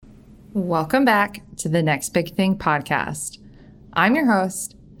Welcome back to the Next Big Thing podcast. I'm your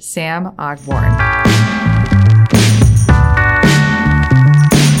host, Sam Ogborn.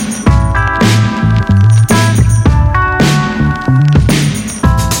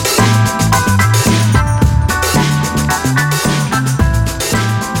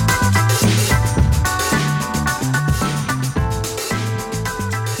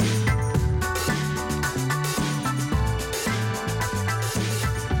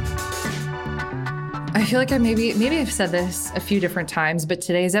 I feel like maybe I've said this a few different times, but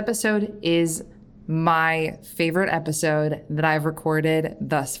today's episode is my favorite episode that I've recorded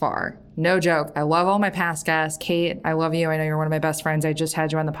thus far. No joke. I love all my past guests. Kate, I love you. I know you're one of my best friends. I just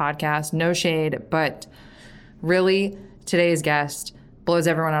had you on the podcast. No shade, but really today's guest blows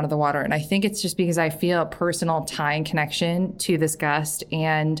everyone out of the water. And I think it's just because I feel a personal tie and connection to this guest,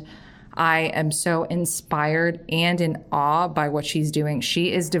 and I am so inspired and in awe by what she's doing.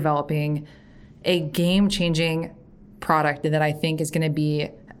 She is developing a game-changing product that I think is going to be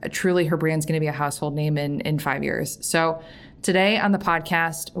truly, her brand's going to be a household name in 5 years. So today on the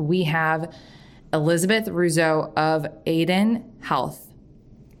podcast, we have Elizabeth Ruzzo of Adyn Health.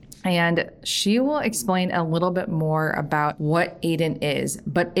 And she will explain a little bit more about what Adyn is,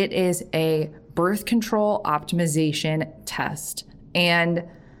 but it is a birth control optimization test. And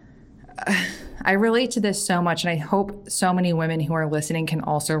I relate to this so much, and I hope so many women who are listening can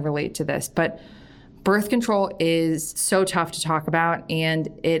also relate to this. But birth control is so tough to talk about, and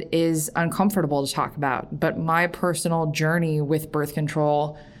it is uncomfortable to talk about. But my personal journey with birth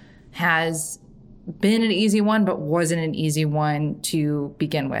control has been an easy one, but wasn't an easy one to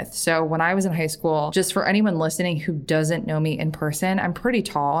begin with. So when I was in high school, just for anyone listening who doesn't know me in person, I'm pretty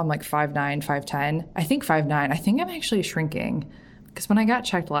tall. I'm like 5'9", 5'10". I think 5'9". I think I'm actually shrinking, because when I got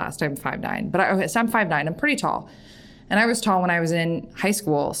checked last, I'm 5'9". But so I'm 5'9". I'm pretty tall. And I was tall when I was in high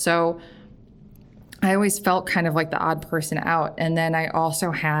school. So I always felt kind of like the odd person out. And then I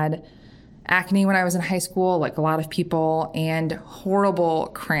also had acne when I was in high school, like a lot of people, and horrible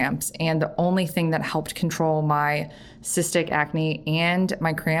cramps. And the only thing that helped control my cystic acne and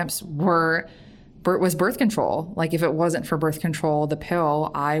my cramps was birth control. Like if it wasn't for birth control, the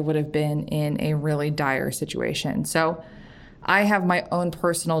pill, I would have been in a really dire situation. So I have my own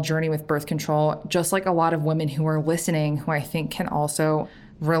personal journey with birth control, just like a lot of women who are listening, who I think can also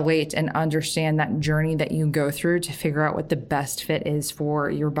relate and understand that journey that you go through to figure out what the best fit is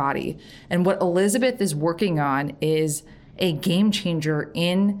for your body. And what Elizabeth is working on is a game changer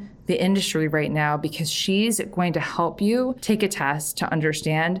in the industry right now, because she's going to help you take a test to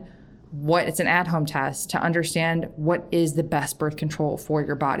understand what it's an at-home test to understand what is the best birth control for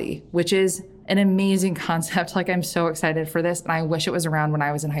your body, which is an amazing concept. Like, I'm so excited for this, and I wish it was around when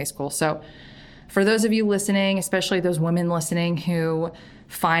I was in high school. So for those of you listening, especially those women listening who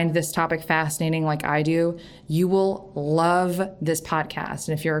find this topic fascinating like I do, you will love this podcast.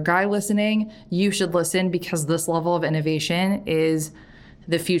 And if you're a guy listening, you should listen, because this level of innovation is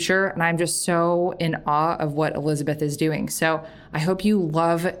the future. And I'm just so in awe of what Elizabeth is doing. So I hope you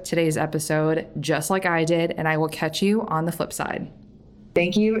love today's episode just like I did, and I will catch you on the flip side.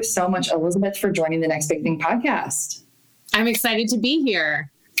 Thank you so much, Elizabeth, for joining the Next Big Thing podcast. I'm excited to be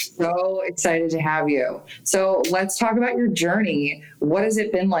here. So excited to have you. So let's talk about your journey. What has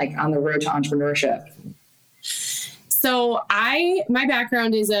it been like on the road to entrepreneurship? So my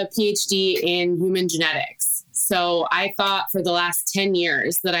background is a PhD in human genetics. So I thought for the last 10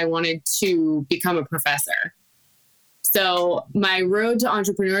 years that I wanted to become a professor. So my road to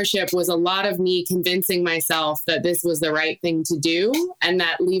entrepreneurship was a lot of me convincing myself that this was the right thing to do, and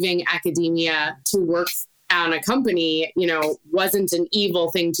that leaving academia to work on a company, wasn't an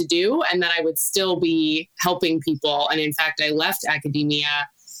evil thing to do, and that I would still be helping people. And in fact, I left academia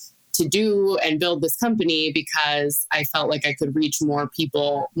to do and build this company because I felt like I could reach more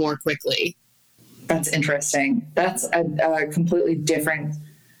people more quickly. That's interesting. That's a completely different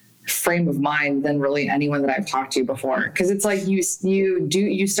frame of mind than really anyone that I've talked to before. Because it's like you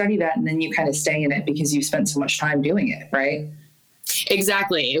study that, and then you kind of stay in it because you spent so much time doing it, right?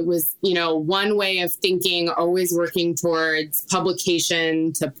 Exactly. It was, one way of thinking, always working towards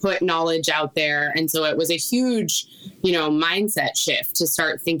publication to put knowledge out there. And so it was a huge, mindset shift to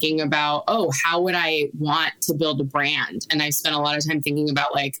start thinking about, how would I want to build a brand? And I spent a lot of time thinking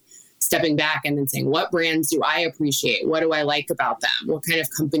about stepping back and then saying, what brands do I appreciate? What do I like about them? What kind of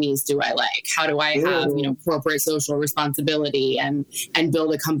companies do I like? How do I have, corporate social responsibility and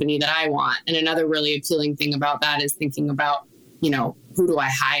build a company that I want? And another really appealing thing about that is thinking about, who do I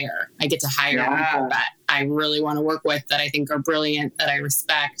hire? I get to hire people that I really want to work with, that I think are brilliant, that I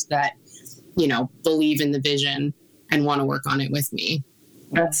respect, that, believe in the vision and want to work on it with me.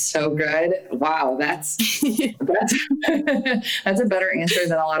 That's so good. Wow. That's that's a better answer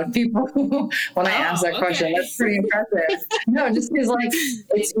than a lot of people when I ask that question. Okay. That's pretty impressive. No, just because like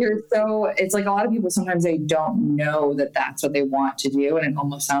it's like a lot of people sometimes they don't know that that's what they want to do. And it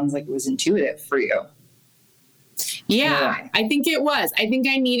almost sounds like it was intuitive for you. Yeah, I think it was. I think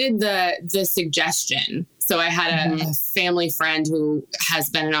I needed the suggestion. So I had a family friend who has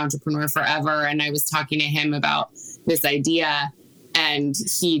been an entrepreneur forever. And I was talking to him about this idea. And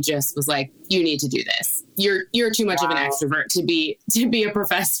he just was like, you need to do this. You're too much of an extrovert to be a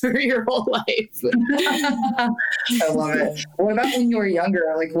professor your whole life. I love it. What about when you were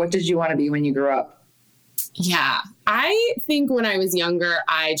younger? Like, what did you want to be when you grew up? Yeah, I think when I was younger,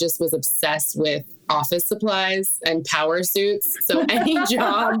 I just was obsessed with office supplies and power suits. So any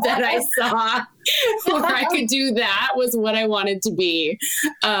job that I saw where I could do that was what I wanted to be.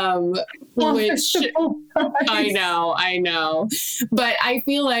 Which I know. But I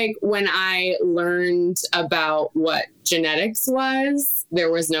feel like when I learned about what genetics was, there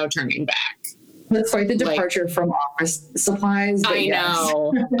was no turning back. That's quite the departure from office supplies. I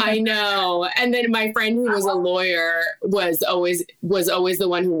know. And then my friend who was a lawyer was always the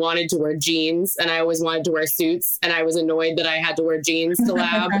one who wanted to wear jeans, and I always wanted to wear suits, and I was annoyed that I had to wear jeans to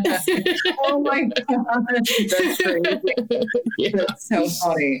lab. Oh my God. That's crazy. Yeah. That's so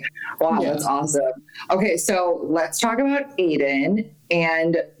funny. Wow, That's awesome. Okay, so let's talk about Adyn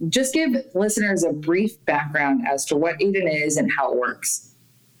and just give listeners a brief background as to what Adyn is and how it works.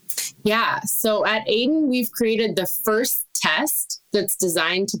 Yeah. So at Adyn, we've created the first test that's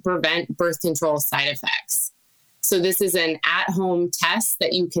designed to prevent birth control side effects. So this is an at-home test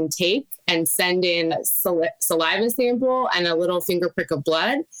that you can take and send in saliva sample and a little finger prick of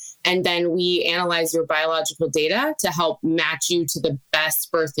blood. And then we analyze your biological data to help match you to the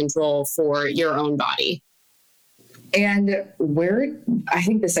best birth control for your own body. And I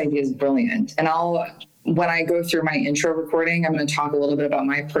think this idea is brilliant. And when I go through my intro recording, I'm going to talk a little bit about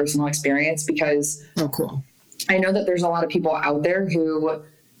my personal experience because cool. I know that there's a lot of people out there who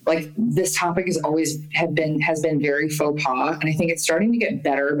like this topic has been very faux pas. And I think it's starting to get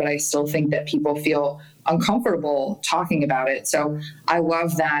better, but I still think that people feel uncomfortable talking about it. So I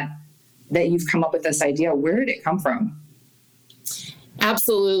love that you've come up with this idea. Where did it come from?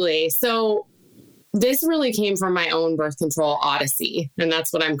 Absolutely. So this really came from my own birth control odyssey, and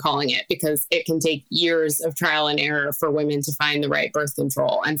that's what I'm calling it because it can take years of trial and error for women to find the right birth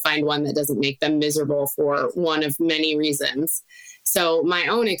control and find one that doesn't make them miserable for one of many reasons. So my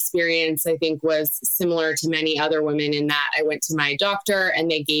own experience, I think, was similar to many other women in that I went to my doctor and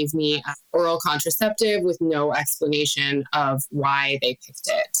they gave me an oral contraceptive with no explanation of why they picked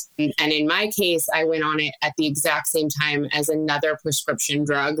it. And in my case, I went on it at the exact same time as another prescription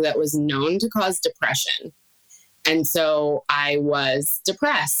drug that was known to cause depression. And so I was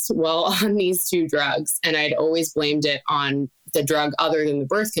depressed while on these two drugs, and I'd always blamed it on the drug other than the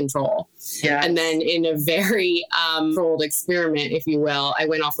birth control. Yeah. And then in a very controlled experiment, if you will, I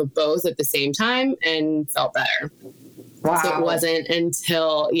went off of both at the same time and felt better. Wow. So it wasn't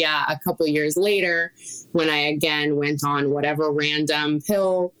until, a couple of years later when I again went on whatever random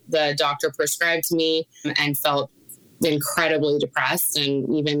pill the doctor prescribed to me and felt incredibly depressed and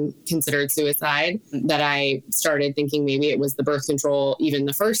even considered suicide that I started thinking maybe it was the birth control even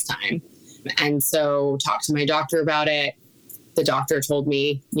the first time. And so talked to my doctor about it. The doctor told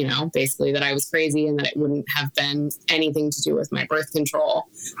me, basically that I was crazy and that it wouldn't have been anything to do with my birth control.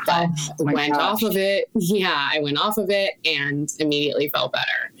 But I went off of it. Yeah, I went off of it and immediately felt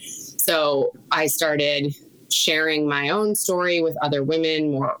better. So I started sharing my own story with other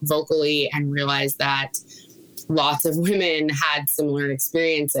women more vocally and realized that lots of women had similar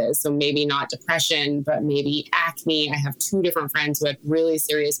experiences. So maybe not depression, but maybe acne. I have two different friends who had really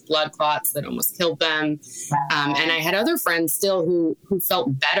serious blood clots that almost killed them. And I had other friends still who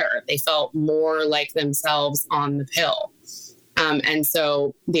felt better. They felt more like themselves on the pill. And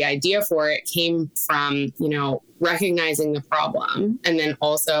so the idea for it came from, recognizing the problem and then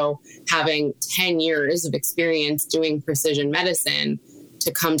also having 10 years of experience doing precision medicine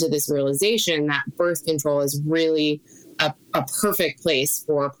to come to this realization that birth control is really a perfect place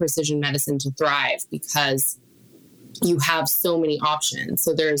for precision medicine to thrive because you have so many options.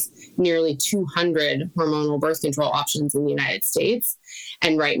 So there's nearly 200 hormonal birth control options in the United States.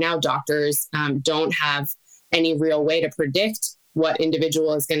 And right now, doctors don't have any real way to predict what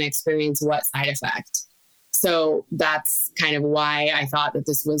individual is going to experience what side effect. So that's kind of why I thought that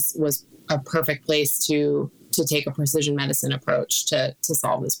this was a perfect place to take a precision medicine approach to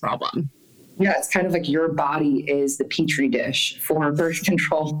solve this problem. Yeah, it's kind of like your body is the petri dish for birth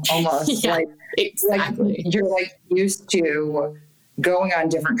control almost. Yeah, exactly. You're used to going on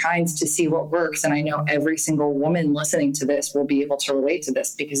different kinds to see what works. And I know every single woman listening to this will be able to relate to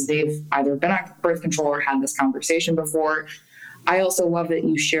this because they've either been on birth control or had this conversation before. I also love that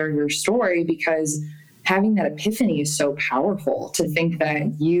you share your story because having that epiphany is so powerful, to think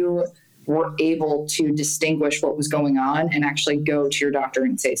that you were able to distinguish what was going on and actually go to your doctor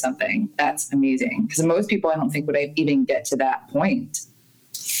and say something. That's amazing. Because most people, I don't think, would even get to that point.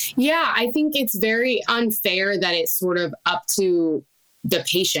 Yeah, I think it's very unfair that it's sort of up to the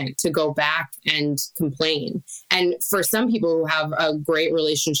patient to go back and complain. And for some people who have a great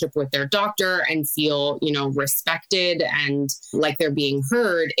relationship with their doctor and feel, respected and like they're being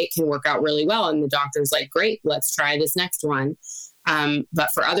heard, it can work out really well. And the doctor's like, great, let's try this next one.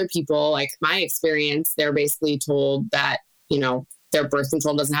 But for other people, like my experience, they're basically told that, their birth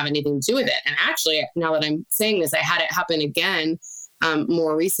control doesn't have anything to do with it. And actually, now that I'm saying this, I had it happen again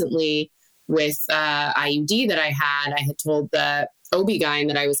more recently with IUD that I had told the OB-GYN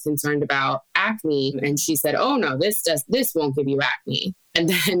that I was concerned about acne. And she said, oh no, this won't give you acne. And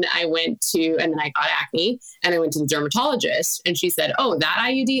then I got acne and I went to the dermatologist and she said, oh, that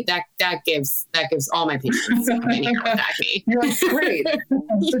IUD, that gives all my patients with acne. You're like, great.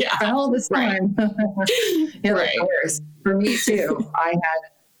 Yeah. All this time. Yeah, right. Of course. For me too, I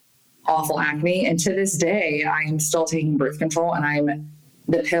had awful acne. And to this day, I am still taking birth control and I'm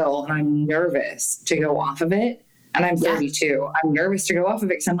the pill and I'm nervous to go off of it. And I'm 32. I'm nervous to go off of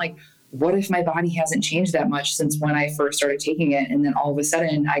it because I'm like, what if my body hasn't changed that much since when I first started taking it? And then all of a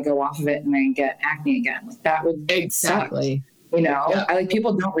sudden I go off of it and I get acne again. Like that would exactly suck.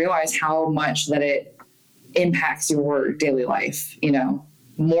 People don't realize how much that it impacts your daily life,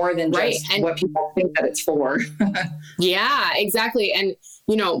 more than just what people think that it's for. Yeah, exactly. And,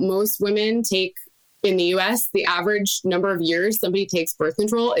 most women take, in the US, the average number of years somebody takes birth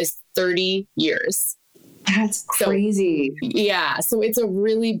control is 30 years. That's crazy. So it's a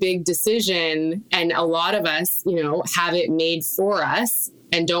really big decision. And a lot of us, have it made for us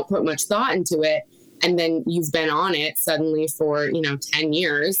and don't put much thought into it. And then you've been on it suddenly for, 10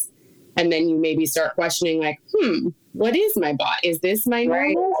 years. And then you maybe start questioning like, what is my body? Is this my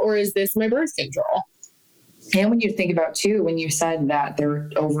normal or is this my birth control? And when you think about too, when you said that there are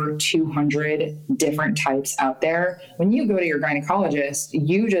over 200 different types out there, when you go to your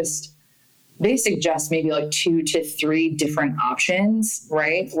gynecologist, they suggest maybe like 2 to 3 different options,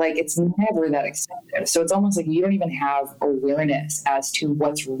 right? Like it's never that expensive. So it's almost like you don't even have awareness as to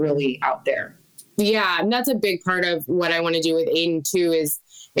what's really out there. Yeah. And that's a big part of what I want to do with Adyn too,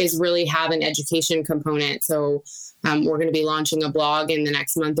 is really have an education component. So we're going to be launching a blog in the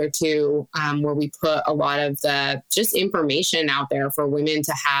next month or two where we put a lot of the just information out there for women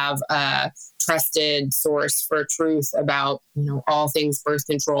to have a trusted source for truth about, all things birth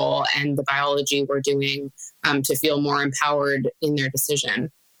control and the biology we're doing to feel more empowered in their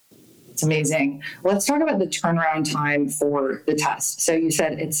decision. It's amazing. Let's talk about the turnaround time for the test. So you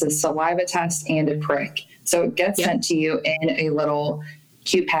said it's a saliva test and a prick. So it gets sent to you in a little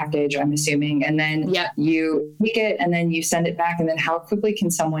cute package, I'm assuming, and then you take it and then you send it back. And then how quickly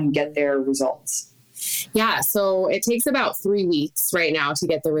can someone get their results? Yeah, so it takes about 3 weeks right now to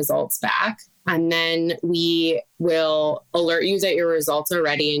get the results back. And then we will alert you that your results are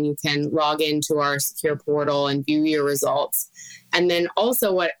ready and you can log into our secure portal and view your results. And then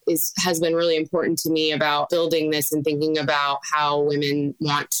also what has been really important to me about building this and thinking about how women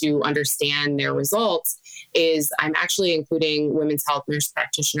want to understand their results is I'm actually including women's health nurse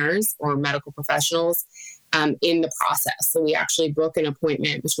practitioners or medical professionals in the process. So we actually book an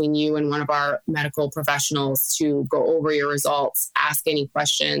appointment between you and one of our medical professionals to go over your results, ask any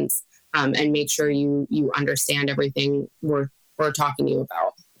questions, and make sure you understand everything we're talking to you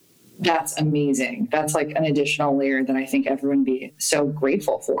about. That's amazing. That's like an additional layer that I think everyone would be so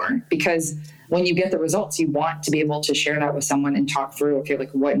grateful for, because when you get the results, you want to be able to share that with someone and talk through, okay, like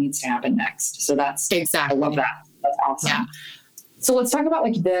what needs to happen next. So that's exactly. I love that. That's awesome. Yeah. So let's talk about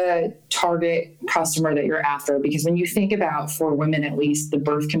like the target customer that you're after, because when you think about, for women at least, the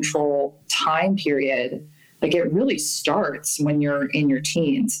birth control time period, like it really starts when you're in your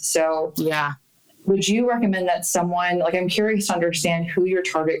teens. So yeah. Would you recommend that someone, like, I'm curious to understand who your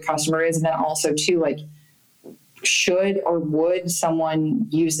target customer is, and then also too, like, should or would someone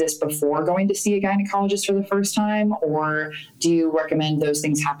use this before going to see a gynecologist for the first time? Or do you recommend those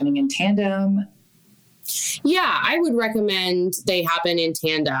things happening in tandem? Yeah, I would recommend they happen in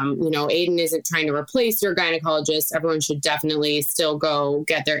tandem. Adyn isn't trying to replace your gynecologist. Everyone should definitely still go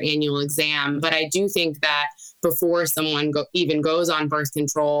get their annual exam. But I do think that before someone even goes on birth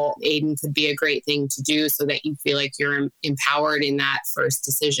control, Adyn could be a great thing to do so that you feel like you're empowered in that first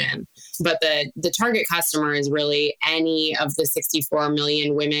decision. But the target customer is really any of the 64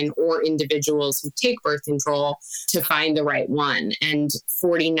 million women or individuals who take birth control to find the right one. And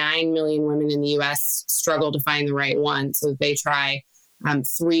 49 million women in the US struggle to find the right one. So they try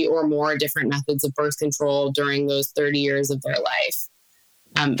 3 or more different methods of birth control during those 30 years of their life.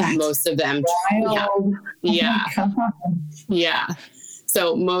 Most of them. Wild. Yeah. Oh yeah.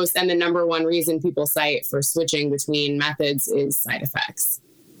 So and the number one reason people cite for switching between methods is side effects.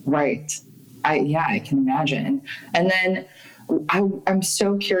 Right. I can imagine. And then I'm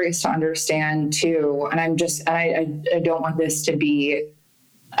so curious to understand too, and I don't want this to be,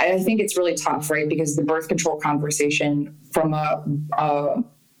 I think it's really tough, right? Because the birth control conversation from a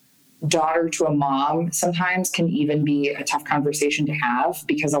daughter to a mom sometimes can even be a tough conversation to have,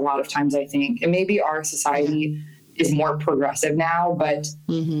 because a lot of times I think, and maybe our society is more progressive now, but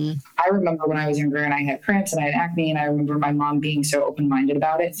I remember when I was younger and I had cramps and I had acne, and I remember my mom being so open-minded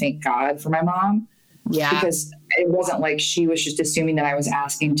about it. Thank God for my mom. Yeah. Because it wasn't like she was just assuming that I was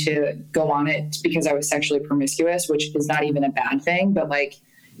asking to go on it because I was sexually promiscuous, which is not even a bad thing. But like,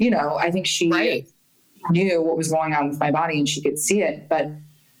 I think she knew what was going on with my body and she could see it. But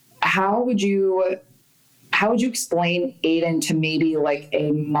how would you explain Adyn to maybe like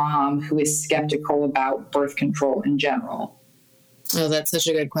a mom who is skeptical about birth control in general? Oh, that's such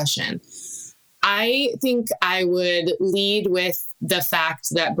a good question. I think I would lead with the fact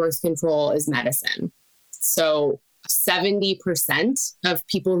that birth control is medicine. So 70% of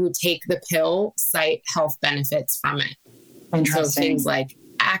people who take the pill cite health benefits from it. So things like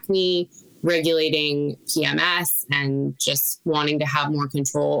acne, regulating PMS, and just wanting to have more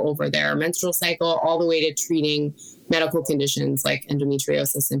control over their menstrual cycle, all the way to treating medical conditions like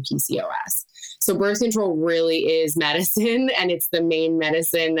endometriosis and PCOS. So birth control really is medicine, and it's the main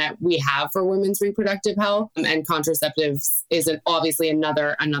medicine that we have for women's reproductive health. And contraceptives is obviously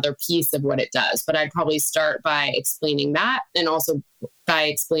another piece of what it does. But I'd probably start by explaining that, and also by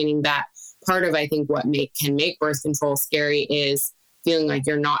explaining that part of, I think, what can make birth control scary is feeling like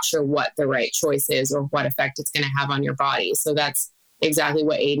you're not sure what the right choice is or what effect it's going to have on your body. So that's exactly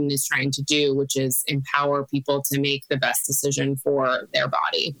what Adyn is trying to do, which is empower people to make the best decision for their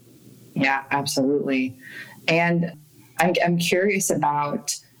body. Yeah, absolutely. And I'm curious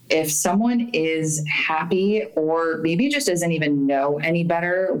about if someone is happy or maybe just doesn't even know any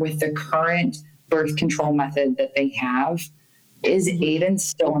better with the current birth control method that they have, is Adyn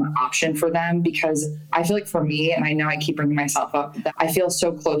still an option for them? Because I feel like for me, and I know I keep bringing myself up, that I feel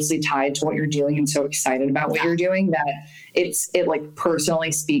so closely tied to what you're doing and so excited about what you're doing that it like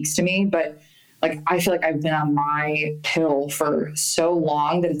personally speaks to me. But like, I feel like I've been on my pill for so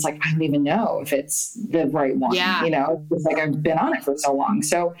long that it's like, I don't even know if it's the right one. Yeah. It's like I've been on it for so long.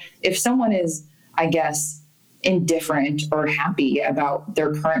 So if someone is, I guess, indifferent or happy about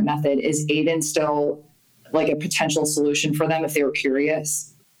their current method, is Adyn still like a potential solution for them if they were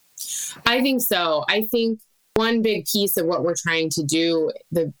curious? I think so. I think one big piece of what we're trying to do,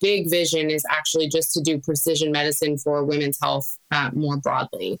 the big vision, is actually just to do precision medicine for women's health more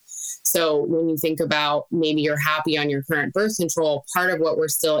broadly. So when you think about maybe you're happy on your current birth control, part of what we're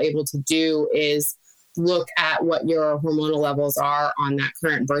still able to do is look at what your hormonal levels are on that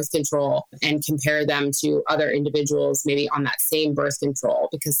current birth control and compare them to other individuals maybe on that same birth control,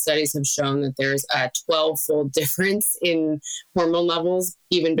 because studies have shown that there's a 12-fold difference in hormone levels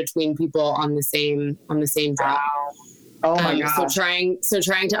even between people on the same drug. Wow. Oh my God. So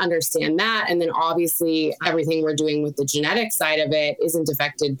trying to understand that. And then obviously everything we're doing with the genetic side of it isn't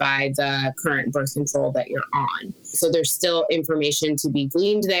affected by the current birth control that you're on. So there's still information to be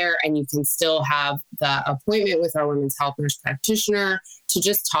gleaned there, and you can still have the appointment with our women's health nurse practitioner to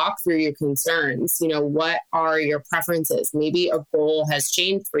just talk through your concerns. What are your preferences? Maybe a goal has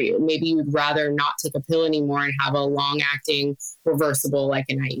changed for you. Maybe you'd rather not take a pill anymore and have a long-acting reversible like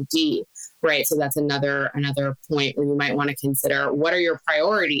an IUD. Right. So that's another point where you might want to consider, what are your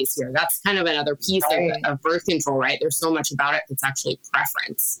priorities here? That's kind of another piece of birth control, right? There's so much about it that's actually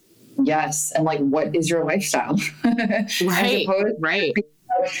preference. Yes. And like, what is your lifestyle? Right. Right.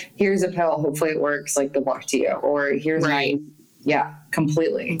 Here's a pill. Hopefully it works. Like, good luck to you. Or here's yeah,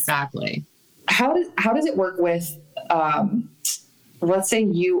 completely. Exactly. How does it work with, let's say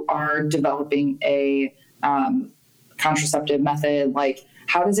you are developing a contraceptive method, like,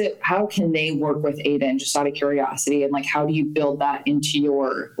 how can they work with Adyn, just out of curiosity? And like, how do you build that into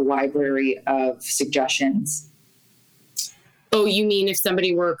your library of suggestions? Oh, you mean if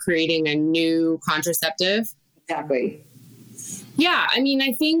somebody were creating a new contraceptive? Exactly. Yeah, I mean,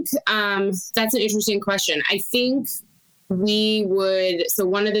 I think that's an interesting question. I think so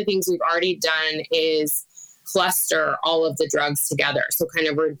one of the things we've already done is cluster all of the drugs together. So kind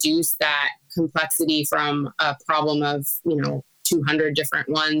of reduce that complexity from a problem of, 200 different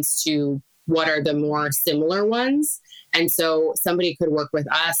ones to what are the more similar ones. And so somebody could work with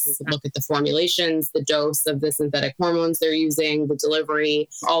us, look at the formulations, the dose of the synthetic hormones they're using, the delivery,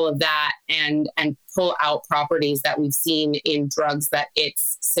 all of that, and pull out properties that we've seen in drugs that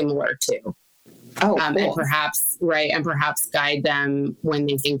it's similar to. Oh, cool. And perhaps guide them when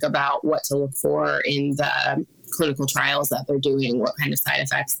they think about what to look for in the clinical trials that they're doing, what kind of side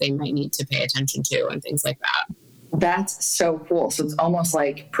effects they might need to pay attention to and things like that. That's so cool. So it's almost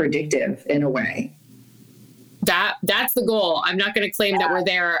like predictive in a way. That's the goal. I'm not going to claim that we're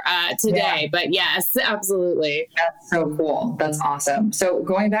there today, but yes, absolutely. That's so cool. That's awesome. So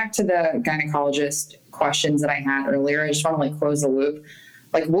going back to the gynecologist questions that I had earlier, I just want to close the loop.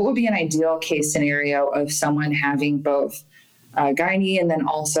 What would be an ideal case scenario of someone having both gynae and then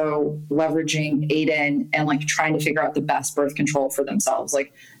also leveraging Adyn and trying to figure out the best birth control for themselves?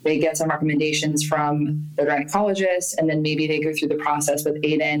 They get some recommendations from their gynecologist, and then maybe they go through the process with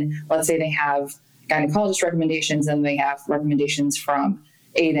Adyn. Let's say they have gynecologist recommendations and they have recommendations from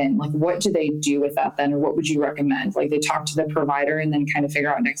Adyn. What do they do with that then? Or what would you recommend? They talk to the provider and then kind of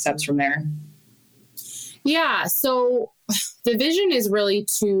figure out next steps from there? Yeah. So the vision is really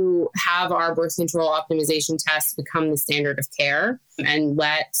to have our birth control optimization tests become the standard of care and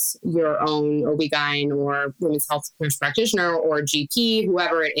let your own OB-GYN or women's health nurse practitioner or GP,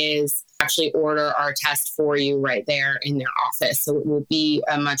 whoever it is, actually order our test for you right there in their office. So it will be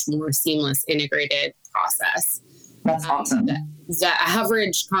a much more seamless, integrated process. That's awesome. The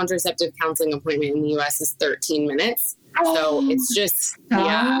average contraceptive counseling appointment in the US is 13 minutes. So it's just,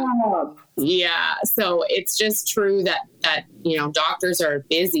 yeah. So it's just true that doctors are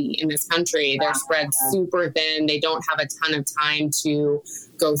busy in this country. They're spread super thin. They don't have a ton of time to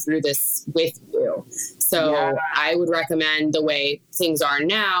go through this with you. So I would recommend the way things are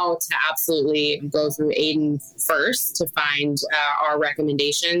now to absolutely go through Adyn first to find our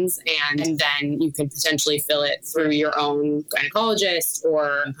recommendations. And then you can potentially fill it through your own gynecologist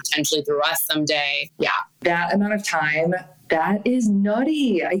or potentially through us someday. Yeah. That amount of time, that is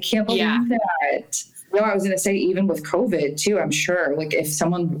nutty. I can't believe that. No, I was going to say even with COVID too, I'm sure if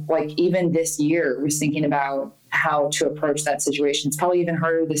someone even this year was thinking about how to approach that situation, it's probably even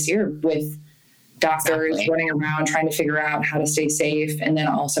harder this year with doctors running around trying to figure out how to stay safe and then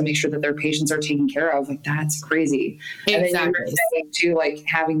also make sure that their patients are taken care of. That's crazy. Exactly. And then you were saying too,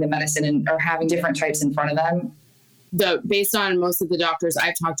 having the medicine or having different types in front of them. Based on most of the doctors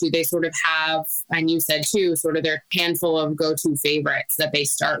I've talked to, they sort of have, and you said too, sort of their handful of go-to favorites that they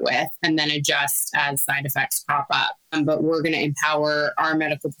start with and then adjust as side effects pop up. But we're going to empower our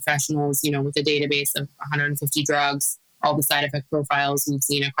medical professionals, with a database of 150 drugs, all the side effect profiles we've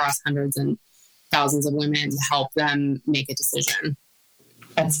seen across hundreds and thousands of women to help them make a decision.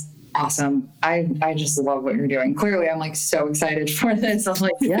 That's awesome. I just love what you're doing. Clearly, I'm so excited for this. I'm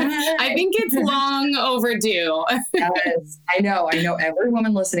yeah. I think it's long overdue. Yes, I know. Every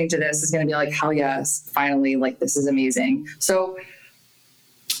woman listening to this is going to be hell yes, finally, this is amazing. So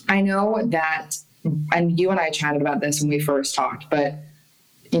I know that, and you and I chatted about this when we first talked, but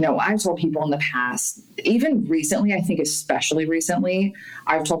I've told people in the past, even recently, I think especially recently,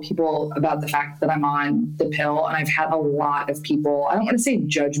 I've told people about the fact that I'm on the pill, and I've had a lot of people, I don't want to say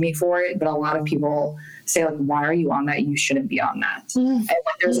judge me for it, but a lot of people say why are you on that? You shouldn't be on that. And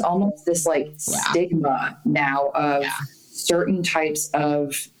there's almost this stigma now of certain types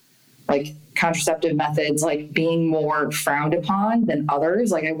of contraceptive methods being more frowned upon than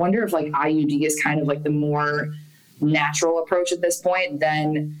others. I wonder if IUD is kind of the more natural approach at this point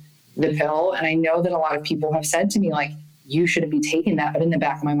than the pill. And I know that a lot of people have said to me, you shouldn't be taking that. But in the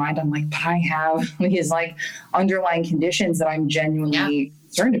back of my mind, I'm but I have these underlying conditions that I'm genuinely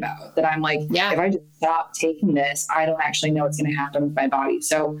concerned about, that I'm if I just stop taking this, I don't actually know what's going to happen with my body.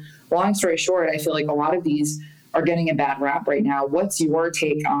 So long story short, I feel a lot of these are getting a bad rap right now. What's your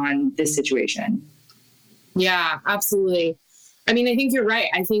take on this situation? Yeah, absolutely. I mean, I think you're right.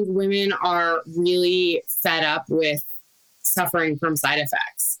 I think women are really fed up with suffering from side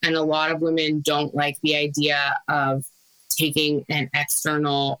effects. And a lot of women don't like the idea of taking an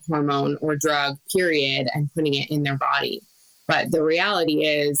external hormone or drug, period, and putting it in their body. But the reality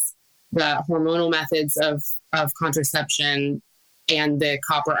is the hormonal methods of contraception and the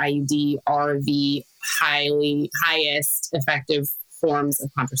copper IUD are the highest effective forms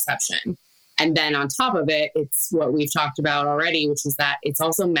of contraception. And then on top of it, it's what we've talked about already, which is that it's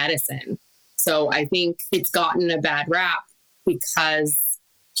also medicine. So I think it's gotten a bad rap because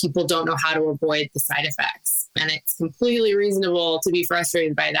people don't know how to avoid the side effects. And it's completely reasonable to be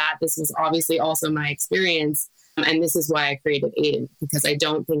frustrated by that. This is obviously also my experience. And this is why I created Adyn, because I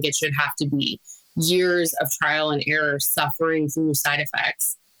don't think it should have to be years of trial and error suffering through side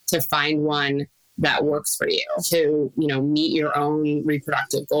effects to find one that works for you. To, meet your own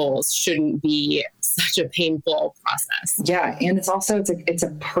reproductive goals shouldn't be such a painful process. Yeah. And it's a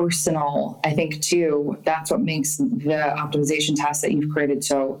personal, I think too, that's what makes the optimization test that you've created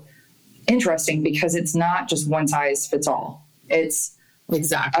so interesting, because it's not just one size fits all. It's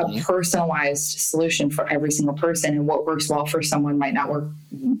exactly a personalized solution for every single person, and what works well for someone might not work,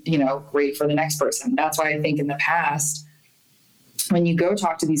 great for the next person. That's why I think in the past, when you go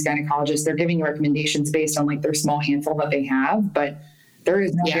talk to these gynecologists, they're giving you recommendations based on like their small handful that they have, but there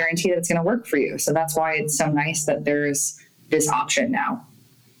is no guarantee that it's going to work for you. So that's why it's so nice that there's this option now.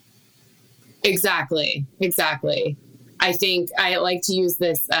 Exactly. I think I like to use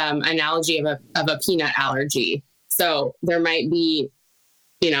this analogy of a peanut allergy. So there might be,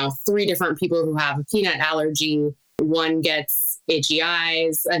 3 different people who have a peanut allergy. One gets itchy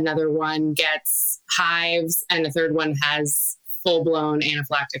eyes, another one gets hives, and a third one has full-blown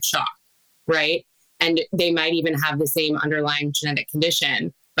anaphylactic shock, right? And they might even have the same underlying genetic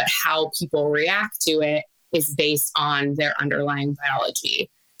condition, but how people react to it is based on their underlying biology.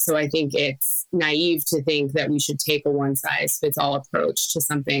 So I think it's naive to think that we should take a one-size-fits-all approach to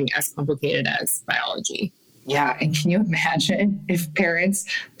something as complicated as biology. Yeah. And can you imagine if parents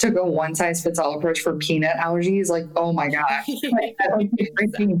took a one-size-fits-all approach for peanut allergies? Like, oh my gosh, that would be a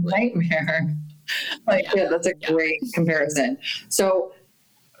freaking nightmare. That's a great comparison. So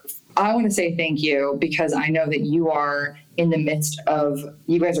I want to say thank you, because I know that you are in the midst of,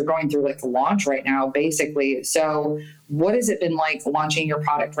 you guys are going through like the launch right now, basically. So what has it been like launching your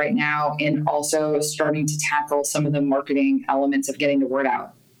product right now, and also starting to tackle some of the marketing elements of getting the word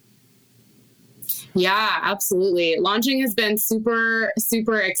out? Yeah, absolutely. Launching has been super,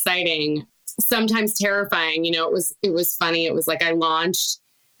 super exciting, sometimes terrifying. It was funny. It was like I launched,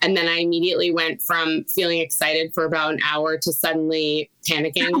 and then I immediately went from feeling excited for about an hour to suddenly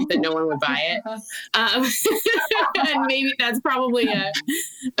panicking that no one would buy it. And maybe that's probably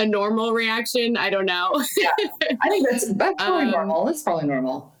a normal reaction. I don't know. Yeah, I think that's probably normal. That's probably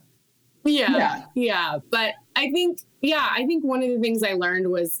normal. Yeah. But I think one of the things I learned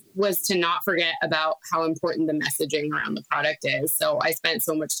was to not forget about how important the messaging around the product is. So I spent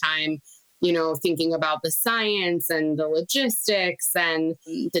so much time thinking about the science and the logistics and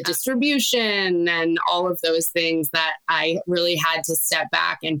the distribution and all of those things that I really had to step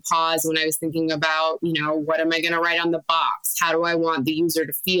back and pause when I was thinking about, what am I going to write on the box? How do I want the user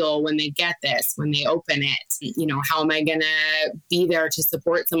to feel when they get this, when they open it? How am I going to be there to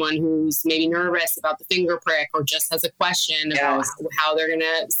support someone who's maybe nervous about the finger prick or just has a question about how they're going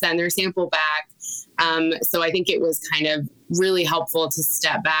to send their sample back? So I think it was kind of really helpful to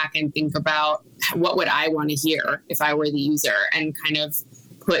step back and think about what would I want to hear if I were the user, and kind of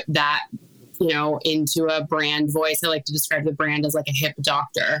put that, into a brand voice. I like to describe the brand as like a hip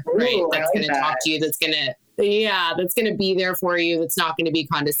doctor, right? Ooh, that's going to talk to you. That's going to be there for you. That's not going to be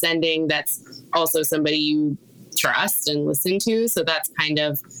condescending. That's also somebody you trust and listen to. So that's kind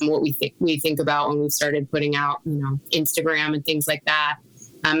of what we think about when we've started putting out, Instagram and things like that.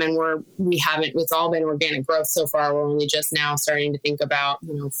 And it's all been organic growth so far. We're only just now starting to think about,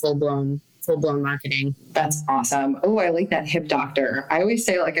 full-blown marketing. That's awesome. Oh, I like that hip doctor. I always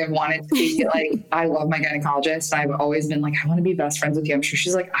say like, I wanted to be like, I love my gynecologist. I've always been like, I want to be best friends with you. I'm sure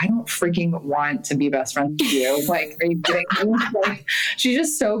she's like, I don't freaking want to be best friends with you. Like, are you kidding me? Like, she's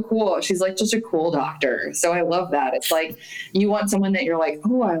just so cool. She's like just a cool doctor. So I love that. It's like, you want someone that you're like,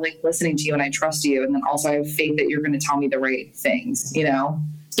 oh, I like listening to you and I trust you. And then also I have faith that you're going to tell me the right things,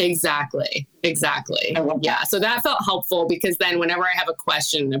 Exactly. Yeah. So that felt helpful, because then whenever I have a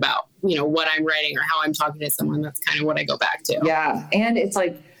question about, what I'm writing or how I'm talking to someone, that's kind of what I go back to. Yeah. And it's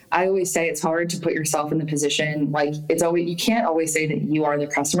like, I always say it's hard to put yourself in the position. Like you can't always say that you are the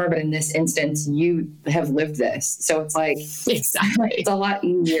customer, but in this instance, you have lived this. So it's like, exactly. It's a lot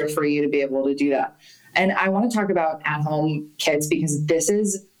easier for you to be able to do that. And I want to talk about at-home kits, because this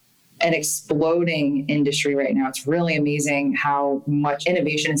is an exploding industry right now. It's really amazing how much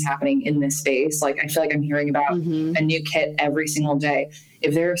innovation is happening in this space. Like, I feel like I'm hearing about a new kit every single day.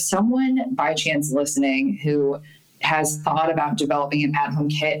 If there's someone by chance listening who has thought about developing an at-home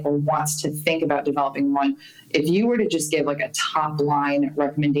kit or wants to think about developing one, if you were to just give like a top line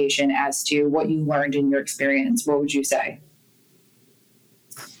recommendation as to what you learned in your experience, what would you say?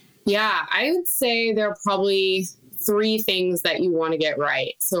 Yeah, I would say there are probably 3 things that you want to get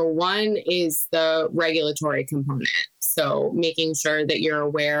right. So one is the regulatory component. So making sure that you're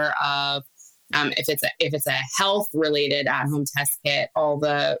aware of if it's a health related at-home test kit, all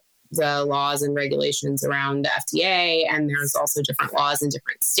the laws and regulations around the FDA, and there's also different laws in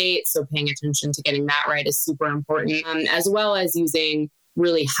different states. So paying attention to getting that right is super important, as well as using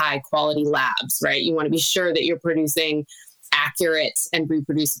really high quality labs, right? You want to be sure that you're producing accurate and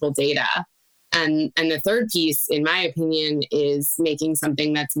reproducible data. And the third piece, in my opinion, is making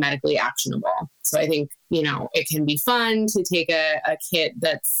something that's medically actionable. So I think, it can be fun to take a kit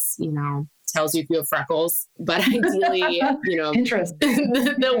that's, tells you if you have freckles, but ideally, Interesting.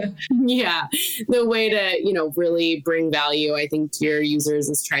 the way to, really bring value, I think, to your users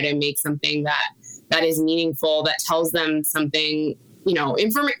is try to make something that is meaningful, that tells them something,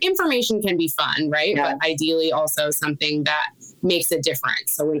 information can be fun, right? Yeah. But ideally also something that makes a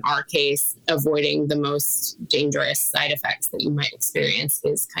difference. So in our case, avoiding the most dangerous side effects that you might experience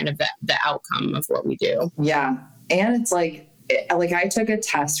is kind of the outcome of what we do. Yeah. And it's like I took a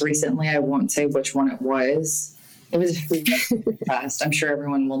test recently. I won't say which one it was. It was a free test. I'm sure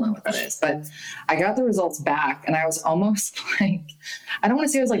everyone will know what that is. But I got the results back and I was almost like, I don't want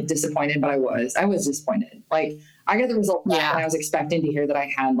to say I was like disappointed, but I was disappointed. Like I got the result back and I was expecting to hear that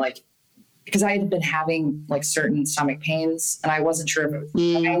I had because I had been having like certain stomach pains and I wasn't sure if it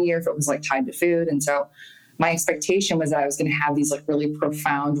was or if it was like tied to food. And so my expectation was that I was going to have these like really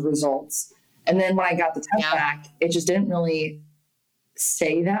profound results. And then when I got the test back, it just didn't really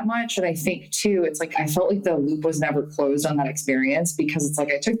say that much. And I think too, it's like, I felt like the loop was never closed on that experience, because it's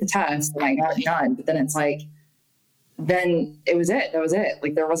like, I took the test and I got it done, but then it's like, then it was it. That was it.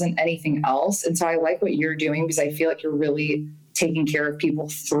 Like there wasn't anything else. And so I like what you're doing, because I feel like you're really taking care of people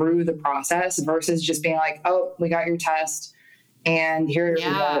through the process versus just being like, oh, we got your test and here are your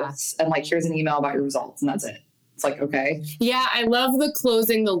results. And like, here's an email about your results. And that's it. It's like, okay. Yeah. I love the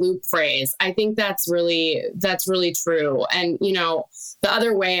closing the loop phrase. I think that's really true. And, the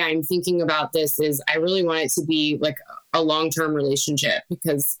other way I'm thinking about this is I really want it to be like a long-term relationship,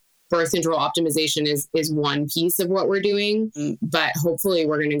 because birth control optimization is one piece of what we're doing, but hopefully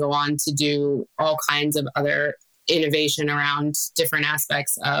we're going to go on to do all kinds of other innovation around different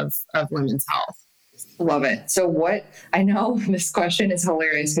aspects of women's health. Love it. So I know this question is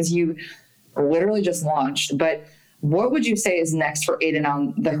hilarious because you literally just launched, but what would you say is next for Adyn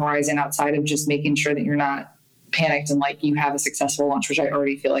on the horizon, outside of just making sure that you're not panicked and like you have a successful launch, which I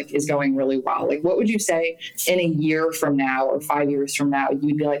already feel like is going really well? Like, what would you say in a year from now or 5 years from now,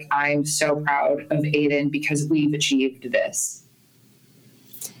 you'd be like, I'm so proud of Adyn because we've achieved this?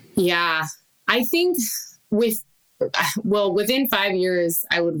 Yeah, I think within 5 years,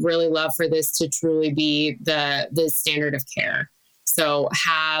 I would really love for this to truly be the standard of care. So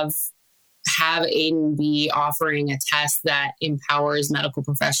have Adyn be offering a test that empowers medical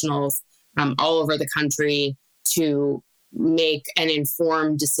professionals all over the country to make an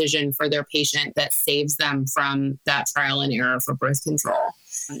informed decision for their patient that saves them from that trial and error for birth control.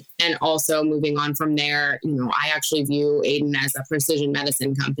 And also moving on from there, I actually view Adyn as a precision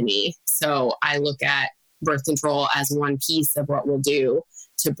medicine company. So I look at birth control as one piece of what we'll do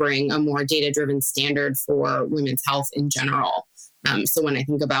to bring a more data-driven standard for women's health in general. So when I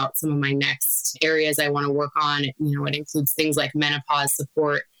think about some of my next areas I want to work on, it includes things like menopause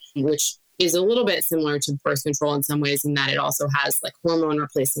support, which is a little bit similar to birth control in some ways, in that it also has like hormone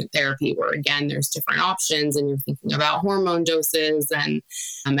replacement therapy, where again, there's different options and you're thinking about hormone doses and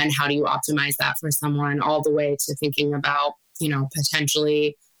how do you optimize that for someone, all the way to thinking about,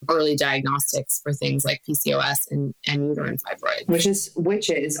 potentially early diagnostics for things like PCOS and uterine fibroids. Which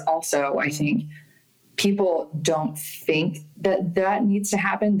is also, I think, people don't think that needs to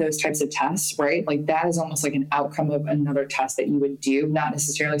happen, those types of tests, right? Like that is almost like an outcome of another test that you would do, not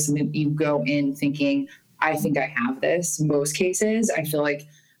necessarily something that you go in thinking, I think I have this. Most cases, I feel like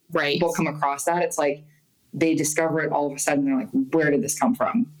people come across that. It's like they discover it all of a sudden. They're like, where did this come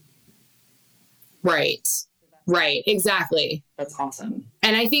from? Right. Exactly. That's awesome.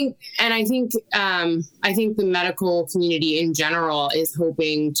 And I think the medical community in general is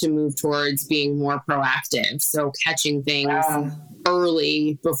hoping to move towards being more proactive. So catching things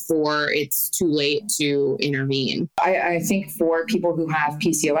early before it's too late to intervene. I think for people who have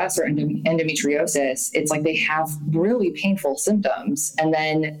PCOS or endometriosis, it's like they have really painful symptoms, and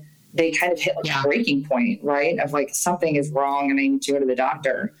then they kind of hit like a breaking point, right? Of like, something is wrong and I need to go to the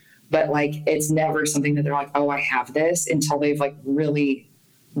doctor. But like, it's never something that they're like, oh, I have this, until they've like really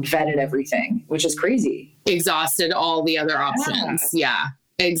vetted everything, which is crazy. Exhausted all the other options. Yeah,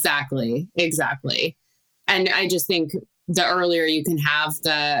 exactly. And I just think the earlier you can have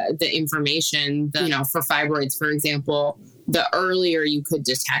the information, for fibroids, for example, the earlier you could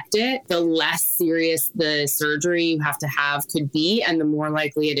detect it, the less serious the surgery you have to have could be, and the more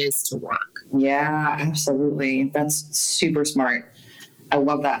likely it is to work. Yeah, absolutely. That's super smart. I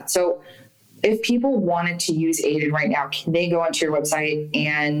love that. So if people wanted to use Adyn right now, can they go onto your website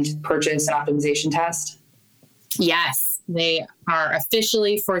and purchase an optimization test? Yes. They are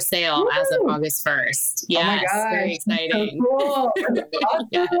officially for sale as of August 1st. Yes, oh my gosh, very exciting. So cool. Awesome.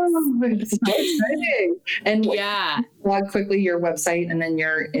 Yes. It's so exciting. And plug quickly your website and then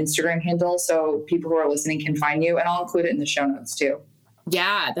your Instagram handle so people who are listening can find you. And I'll include it in the show notes too.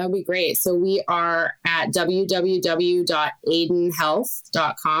 Yeah, that would be great. So we are at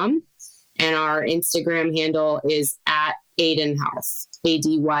www.adynhealth.com, and our Instagram handle is at Adyn Health,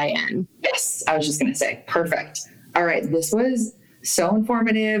 ADYN. Yes, I was just going to say, perfect. All right, this was so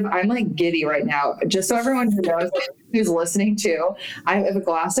informative. I'm like giddy right now. Just so everyone who knows, who's listening too, I have a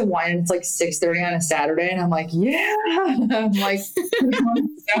glass of wine and it's like 6:30 on a Saturday, and I'm like, yeah, I'm like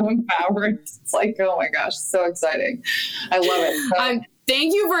so empowered. It's like, oh my gosh, so exciting. I love it. So,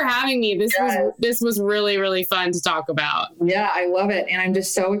 thank you for having me. This was really, really fun to talk about. Yeah, I love it. And I'm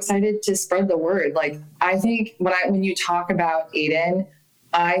just so excited to spread the word. Like, I think when you talk about Adyn,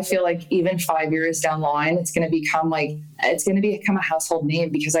 I feel like even 5 years down the line, it's going to become a household name,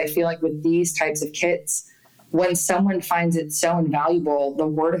 because I feel like with these types of kits, when someone finds it so invaluable, the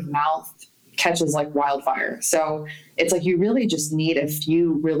word of mouth catches like wildfire. So it's like you really just need a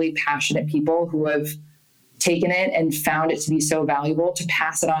few really passionate people who have taken it and found it to be so valuable to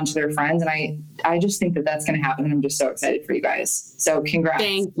pass it on to their friends. And I just think that that's going to happen. And I'm just so excited for you guys. So congrats.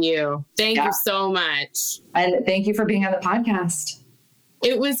 Thank you. Thank you so much. And thank you for being on the podcast.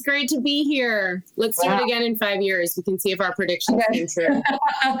 It was great to be here. Let's do it again in 5 years. We can see if our predictions came true.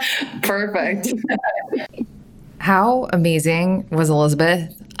 Perfect. How amazing was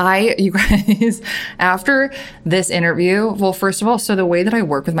Elizabeth? You guys, after this interview, well, first of all, so the way that I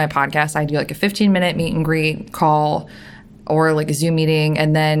work with my podcast, I do like a 15-minute meet and greet call or like a Zoom meeting,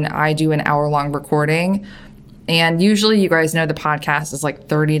 and then I do an hour-long recording. And usually, you guys know the podcast is like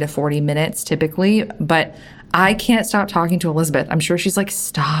 30 to 40 minutes typically, but I can't stop talking to Elizabeth. I'm sure she's like,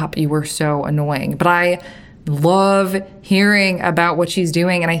 stop, you were so annoying. But I love hearing about what she's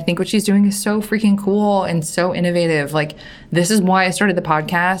doing. And I think what she's doing is so freaking cool and so innovative. Like, this is why I started the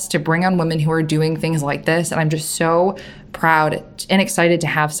podcast, to bring on women who are doing things like this. And I'm just so proud and excited to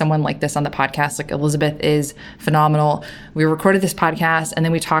have someone like this on the podcast. Like, Elizabeth is phenomenal. We recorded this podcast and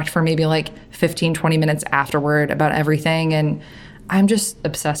then we talked for maybe like 15, 20 minutes afterward about everything. And I'm just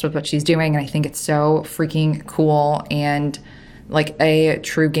obsessed with what she's doing. And I think it's so freaking cool and like a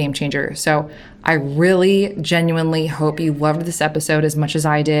true game changer. So I really genuinely hope you loved this episode as much as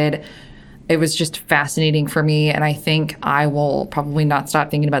I did. It was just fascinating for me. And I think I will probably not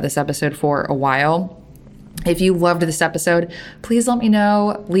stop thinking about this episode for a while. If you loved this episode, please let me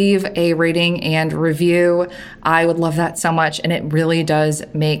know. Leave a rating and review. I would love that so much, and it really does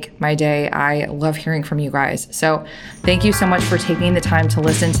make my day. I love hearing from you guys. So thank you so much for taking the time to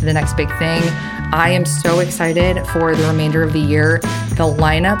listen to The Next Big Thing. I am so excited for the remainder of the year. The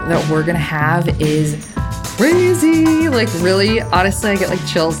lineup that we're going to have is crazy. Like, really, honestly, I get like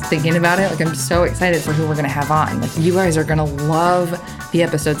chills thinking about it. Like, I'm so excited for who we're going to have on. Like, you guys are going to love the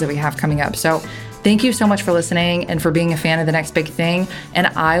episodes that we have coming up. So thank you so much for listening and for being a fan of The Next Big Thing, and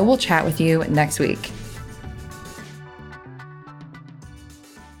I will chat with you next week.